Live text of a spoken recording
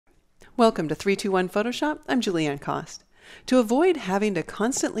Welcome to 321 Photoshop. I'm Julieanne Kost. To avoid having to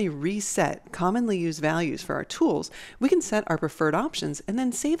constantly reset commonly used values for our tools, we can set our preferred options and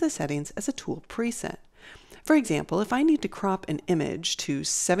then save the settings as a tool preset. For example, if I need to crop an image to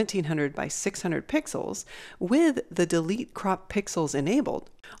 1700 by 600 pixels with the Delete Crop Pixels enabled,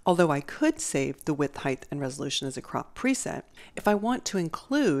 although I could save the width, height, and resolution as a crop preset, if I want to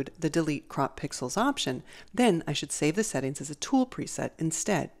include the Delete Crop Pixels option, then I should save the settings as a tool preset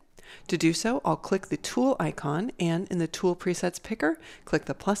instead. To do so, I'll click the tool icon and in the Tool Presets picker, click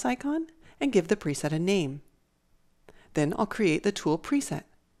the plus icon and give the preset a name. Then I'll create the tool preset.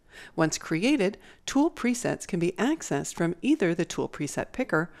 Once created, tool presets can be accessed from either the Tool Preset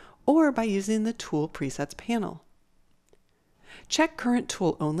picker or by using the Tool Presets panel. Check Current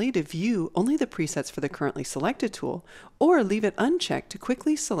Tool Only to view only the presets for the currently selected tool, or leave it unchecked to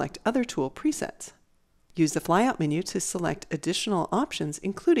quickly select other tool presets. Use the flyout menu to select additional options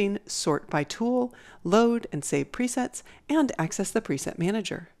including Sort by Tool, Load and Save Presets, and access the Preset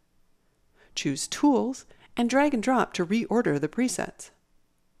Manager. Choose Tools and drag and drop to reorder the presets.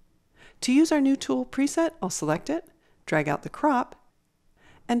 To use our new tool preset, I'll select it, drag out the crop,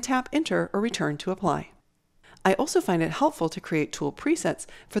 and tap Enter or Return to apply. I also find it helpful to create tool presets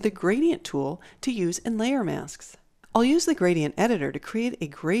for the gradient tool to use in layer masks. I'll use the gradient editor to create a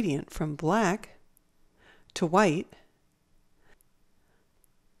gradient from black to white,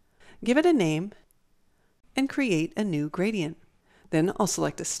 give it a name, and create a new gradient. Then I'll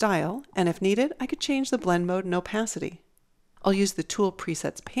select a style, and if needed, I could change the blend mode and opacity. I'll use the Tool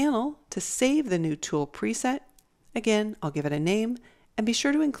Presets panel to save the new tool preset. Again, I'll give it a name, and be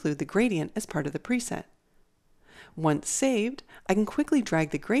sure to include the gradient as part of the preset. Once saved, I can quickly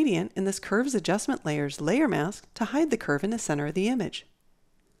drag the gradient in this Curves Adjustment Layers layer mask to hide the curve in the center of the image.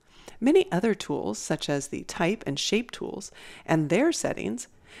 Many other tools, such as the Type and Shape tools and their settings,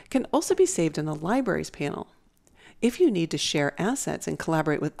 can also be saved in the Libraries panel. If you need to share assets and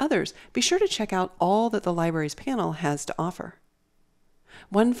collaborate with others, be sure to check out all that the Libraries panel has to offer.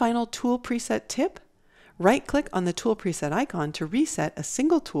 One final tool preset tip: right-click on the tool preset icon to reset a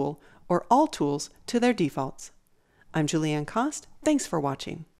single tool or all tools to their defaults. I'm Julieanne Kost. Thanks for watching.